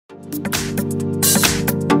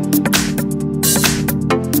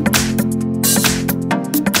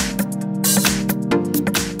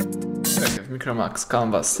MICROMAX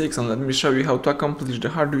Canvas 6, and let me show you how to accomplish the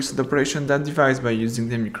hard reset operation on that device by using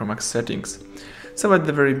the MICROMAX settings. So at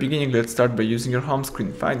the very beginning, let's start by using your home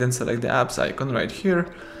screen. Find and select the apps icon right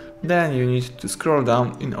here. Then you need to scroll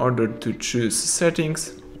down in order to choose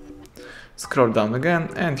settings. Scroll down again,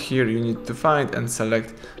 and here you need to find and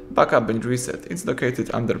select backup and reset. It's located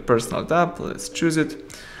under personal tab. Let's choose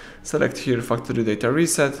it. Select here factory data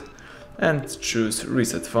reset and choose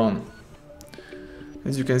reset phone.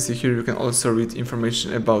 As you can see here, you can also read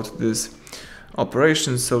information about this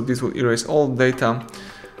operation. So this will erase all data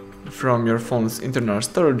from your phone's internal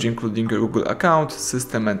storage, including your Google account,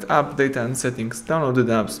 system and app data and settings, downloaded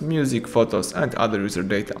apps, music, photos and other user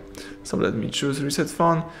data. So let me choose reset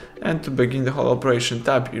phone, and to begin the whole operation,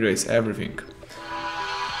 tap erase everything.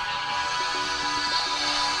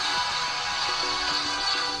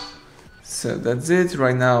 So that's it.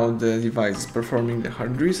 Right now the device is performing the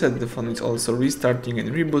hard reset, the phone is also restarting and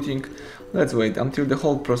rebooting. Let's wait until the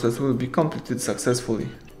whole process will be completed successfully.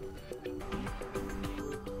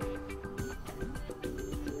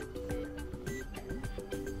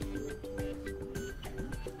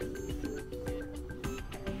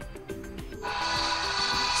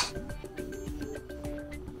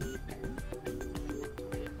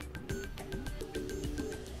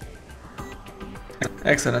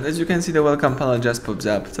 Excellent, as you can see the welcome panel just pops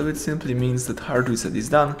up, so it simply means that hard reset is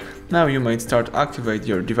done. Now you might start activate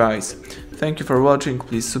your device. Thank you for watching,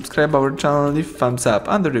 please subscribe our channel and leave thumbs up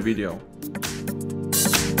under the video.